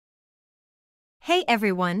Hey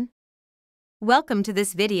everyone! Welcome to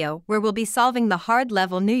this video where we'll be solving the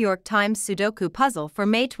hard-level New York Times Sudoku puzzle for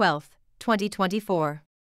May 12, 2024.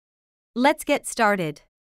 Let's get started.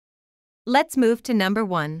 Let's move to number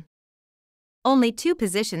 1. Only 2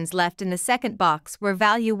 positions left in the second box where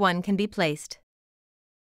value 1 can be placed.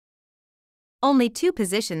 Only 2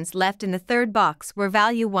 positions left in the third box where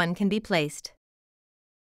value 1 can be placed.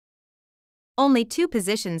 Only 2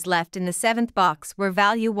 positions left in the seventh box where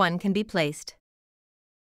value 1 can be placed.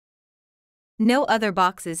 No other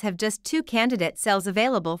boxes have just 2 candidate cells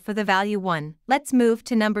available for the value 1. Let's move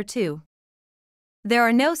to number 2. There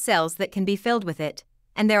are no cells that can be filled with it,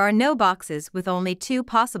 and there are no boxes with only 2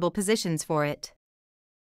 possible positions for it.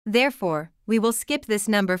 Therefore, we will skip this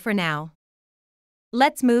number for now.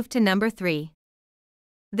 Let's move to number 3.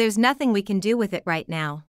 There's nothing we can do with it right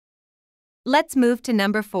now. Let's move to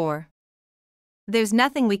number 4. There's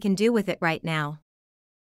nothing we can do with it right now.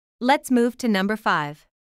 Let's move to number 5.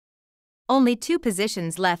 Only 2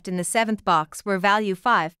 positions left in the seventh box where value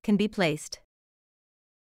 5 can be placed.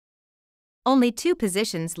 Only 2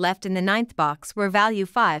 positions left in the ninth box where value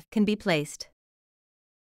 5 can be placed.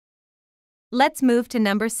 Let's move to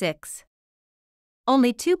number 6.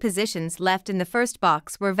 Only 2 positions left in the first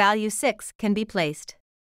box where value 6 can be placed.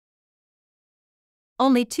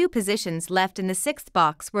 Only 2 positions left in the sixth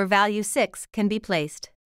box where value 6 can be placed.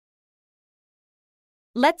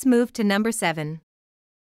 Let's move to number 7.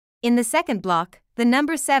 In the second block, the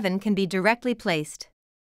number 7 can be directly placed.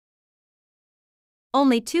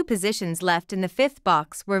 Only 2 positions left in the fifth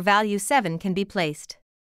box where value 7 can be placed.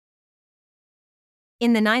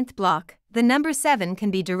 In the ninth block, the number 7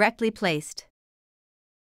 can be directly placed.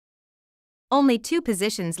 Only 2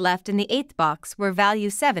 positions left in the eighth box where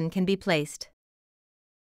value 7 can be placed.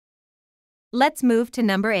 Let's move to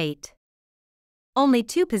number 8. Only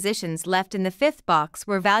 2 positions left in the fifth box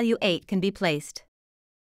where value 8 can be placed.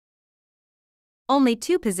 Only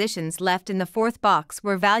 2 positions left in the fourth box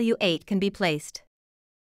where value 8 can be placed.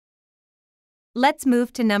 Let's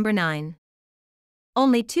move to number 9.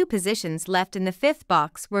 Only 2 positions left in the fifth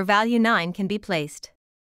box where value 9 can be placed.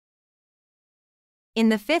 In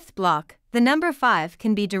the fifth block, the number 5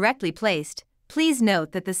 can be directly placed. Please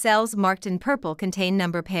note that the cells marked in purple contain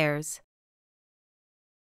number pairs.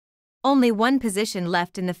 Only 1 position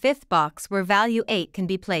left in the fifth box where value 8 can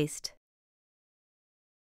be placed.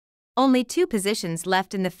 Only 2 positions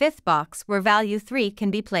left in the fifth box where value 3 can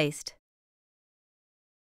be placed.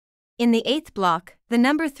 In the eighth block, the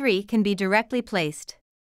number 3 can be directly placed.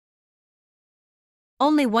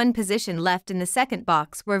 Only 1 position left in the second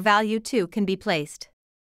box where value 2 can be placed.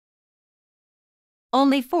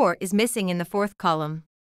 Only 4 is missing in the fourth column.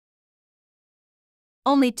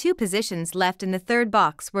 Only 2 positions left in the third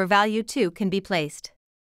box where value 2 can be placed.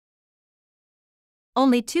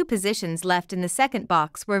 Only 2 positions left in the second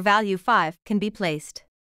box where value 5 can be placed.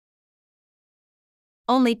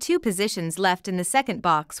 Only 2 positions left in the second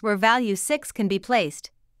box where value 6 can be placed.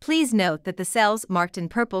 Please note that the cells marked in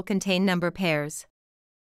purple contain number pairs.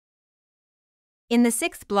 In the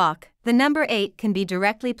sixth block, the number 8 can be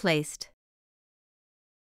directly placed.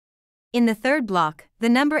 In the third block, the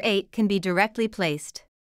number 8 can be directly placed.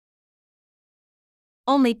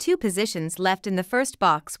 Only 2 positions left in the first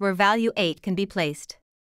box where value 8 can be placed.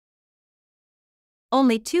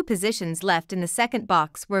 Only 2 positions left in the second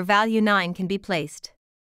box where value 9 can be placed.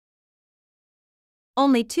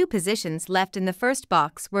 Only 2 positions left in the first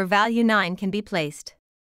box where value 9 can be placed.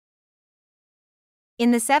 In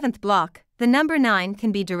the seventh block, the number 9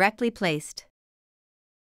 can be directly placed.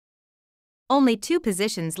 Only 2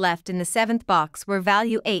 positions left in the seventh box where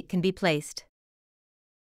value 8 can be placed.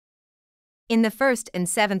 In the first and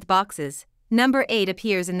seventh boxes, number 8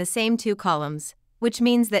 appears in the same 2 columns, which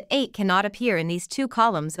means that 8 cannot appear in these 2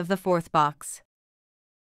 columns of the fourth box.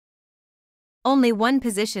 Only 1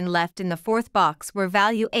 position left in the fourth box where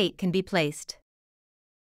value 8 can be placed.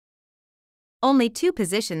 Only 2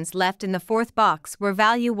 positions left in the fourth box where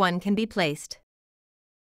value 1 can be placed.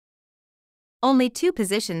 Only 2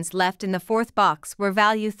 positions left in the fourth box where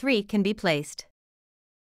value 3 can be placed.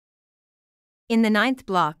 In the ninth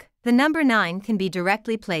block, the number 9 can be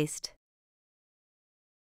directly placed.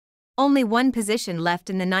 Only 1 position left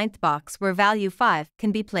in the ninth box where value 5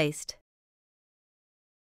 can be placed.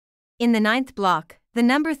 In the ninth block, the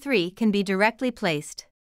number 3 can be directly placed.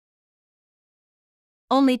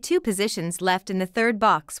 Only 2 positions left in the third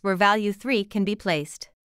box where value 3 can be placed.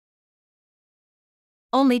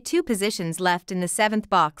 Only 2 positions left in the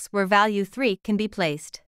seventh box where value 3 can be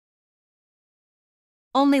placed.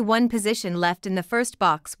 Only 1 position left in the first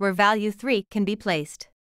box where value 3 can be placed.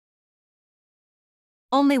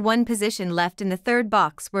 Only one position left in the third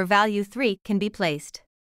box where value 3 can be placed.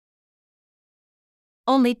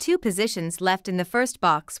 Only two positions left in the first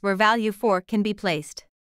box where value 4 can be placed.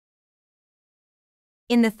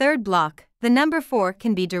 In the third block, the number 4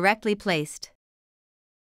 can be directly placed.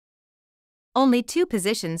 Only two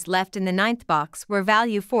positions left in the ninth box where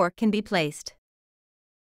value 4 can be placed.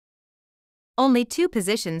 Only two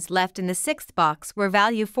positions left in the sixth box where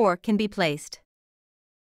value 4 can be placed.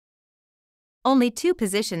 Only two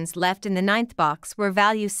positions left in the ninth box where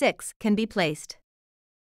value 6 can be placed.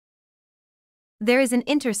 There is an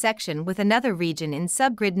intersection with another region in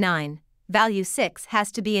subgrid 9, value 6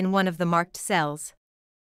 has to be in one of the marked cells.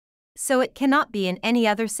 So it cannot be in any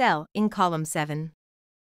other cell in column 7.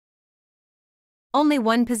 Only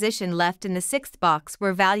one position left in the sixth box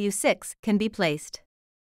where value 6 can be placed.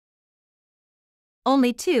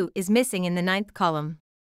 Only 2 is missing in the ninth column.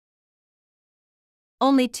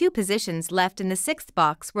 Only two positions left in the sixth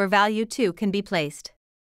box where value 2 can be placed.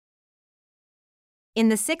 In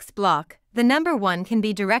the sixth block, the number 1 can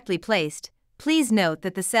be directly placed. Please note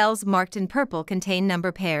that the cells marked in purple contain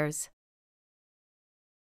number pairs.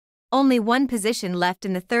 Only one position left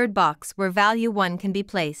in the third box where value 1 can be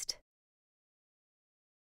placed.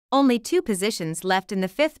 Only two positions left in the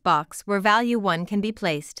fifth box where value 1 can be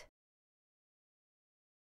placed.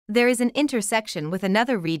 There is an intersection with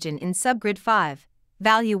another region in subgrid 5.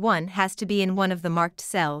 Value 1 has to be in one of the marked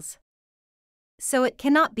cells. So it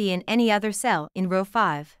cannot be in any other cell in row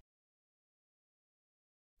 5.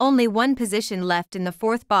 Only one position left in the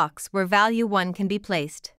fourth box where value 1 can be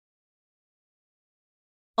placed.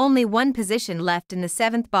 Only one position left in the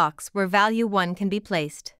seventh box where value 1 can be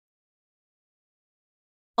placed.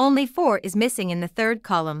 Only 4 is missing in the third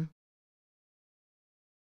column.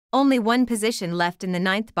 Only one position left in the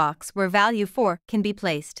ninth box where value 4 can be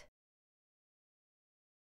placed.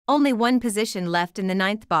 Only one position left in the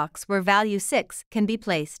ninth box where value 6 can be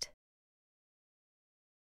placed.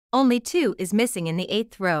 Only 2 is missing in the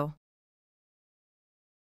eighth row.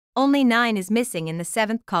 Only 9 is missing in the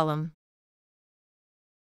seventh column.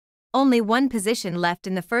 Only one position left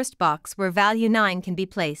in the first box where value 9 can be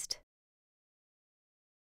placed.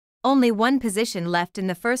 Only one position left in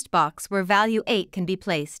the first box where value 8 can be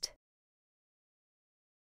placed.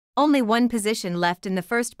 Only one position left in the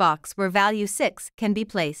first box where value 6 can be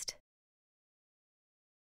placed.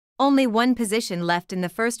 Only one position left in the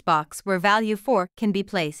first box where value 4 can be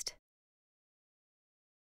placed.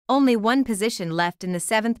 Only one position left in the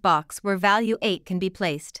seventh box where value 8 can be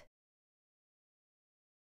placed.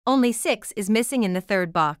 Only 6 is missing in the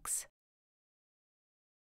third box.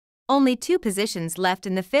 Only two positions left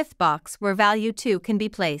in the fifth box where value 2 can be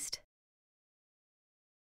placed.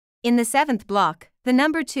 In the seventh block, the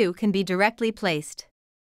number 2 can be directly placed.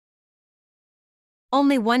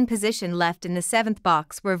 Only one position left in the seventh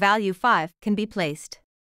box where value 5 can be placed.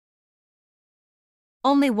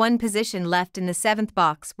 Only one position left in the seventh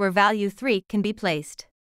box where value 3 can be placed.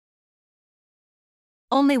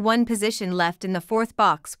 Only one position left in the fourth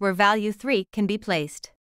box where value 3 can be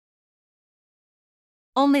placed.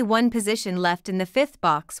 Only one position left in the fifth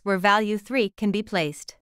box where value 3 can be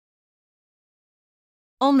placed.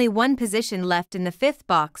 Only one position left in the fifth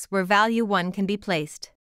box where value 1 can be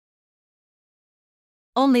placed.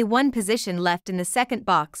 Only one position left in the second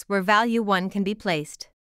box where value 1 can be placed.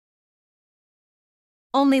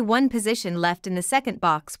 Only one position left in the second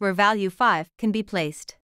box where value 5 can be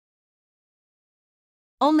placed.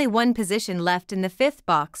 Only one position left in the fifth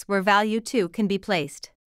box where value 2 can be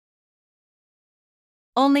placed.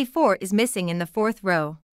 Only 4 is missing in the fourth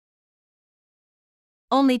row.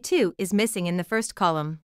 Only 2 is missing in the first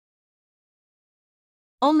column.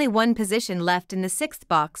 Only one position left in the sixth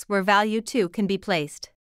box where value 2 can be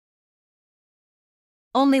placed.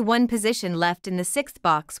 Only one position left in the sixth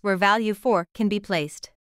box where value 4 can be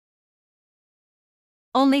placed.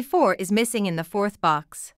 Only 4 is missing in the fourth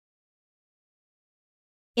box.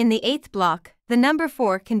 In the eighth block, the number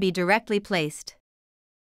 4 can be directly placed.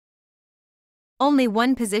 Only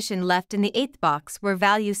one position left in the eighth box where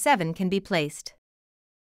value 7 can be placed.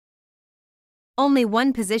 Only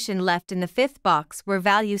one position left in the fifth box where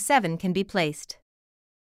value 7 can be placed.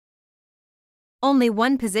 Only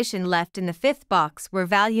one position left in the fifth box where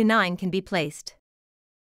value 9 can be placed.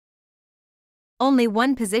 Only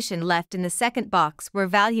one position left in the second box where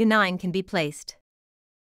value 9 can be placed.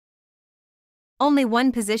 Only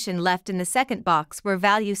one position left in the second box where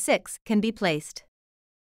value 6 can be placed.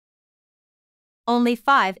 Only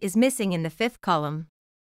 5 is missing in the fifth column.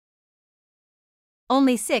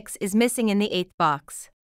 Only 6 is missing in the eighth box.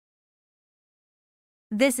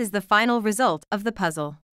 This is the final result of the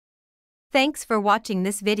puzzle. Thanks for watching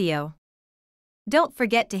this video. Don't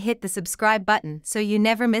forget to hit the subscribe button so you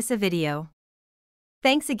never miss a video.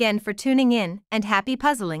 Thanks again for tuning in, and happy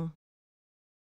puzzling!